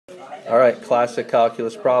All right, classic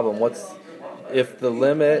calculus problem. If the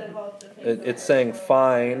limit, it's saying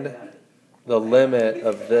find the limit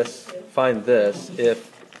of this, find this if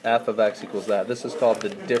f of x equals that. This is called the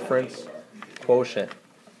difference quotient.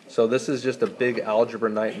 So this is just a big algebra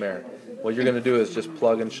nightmare. What you're going to do is just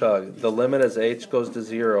plug and chug. The limit as h goes to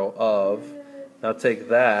 0 of, now take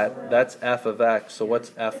that, that's f of x. So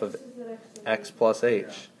what's f of x plus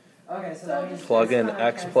h? Plug in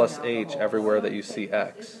x plus h everywhere that you see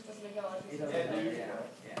x.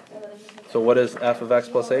 So what is f of x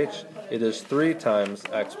plus h? It is 3 times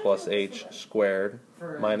x plus h squared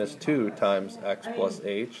minus 2 times x plus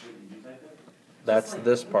h. That's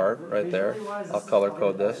this part right there. I'll color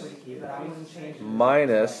code this.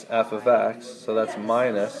 Minus f of x, so that's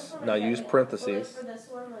minus, now use parentheses,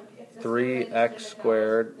 3x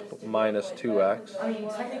squared minus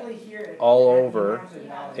 2x all over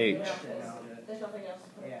h.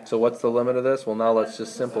 So what's the limit of this? Well, now let's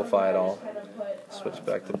just simplify it all. Switch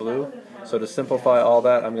back to blue. So to simplify all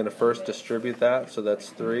that, I'm going to first distribute that. So that's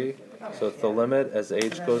 3. So it's the limit as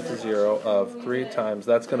h goes to 0 of 3 times.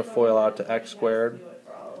 That's going to FOIL out to x squared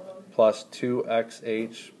plus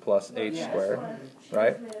 2xh plus h squared,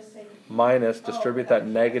 right? Minus, distribute that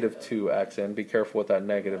negative 2x in. Be careful with that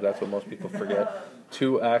negative. That's what most people forget.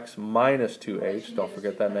 2x minus 2h. Don't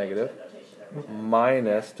forget that negative.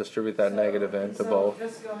 Minus, distribute that negative into both,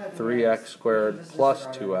 3x squared plus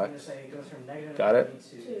 2x, got it?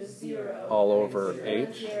 All over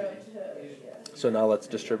h. So now let's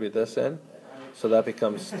distribute this in. So that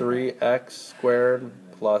becomes 3x squared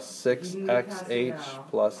plus 6xh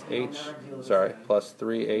plus plus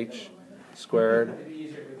 3h squared.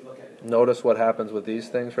 Notice what happens with these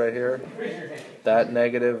things right here. That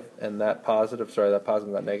negative and that positive, that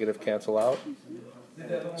positive and that negative cancel out.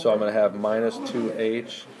 So I'm going to have minus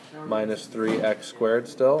 2h minus 3x squared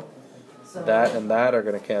still. That and that are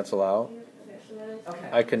going to cancel out.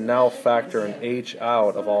 I can now factor an h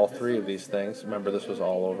out of all three of these things. Remember, this was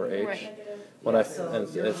all over h. And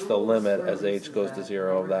it's the limit as h goes to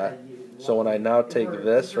 0 of that. So when I now take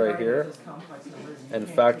this right here and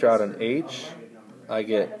factor out an h, I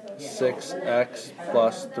get 6x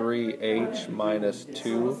plus 3h minus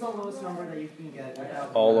 2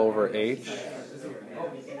 all over h.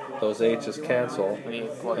 Those h's cancel.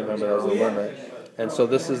 Remember, there's a limit. And so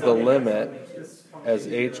this is the limit as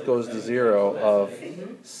h goes to 0 of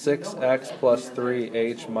 6x plus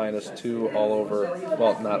 3h minus 2 all over,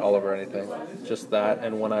 well, not all over anything, just that.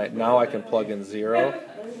 And now I can plug in 0,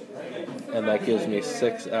 and that gives me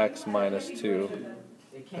 6x minus 2.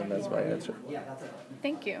 And that's my answer.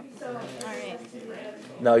 Thank you. All right.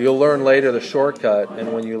 Now you'll learn later the shortcut,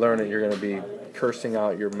 and when you learn it, you're going to be cursing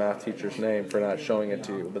out your math teacher's name for not showing it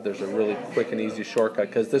to you. But there's a really quick and easy shortcut,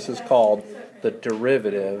 because this is called the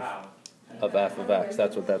derivative of f of x.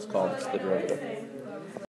 That's what that's called. It's the derivative.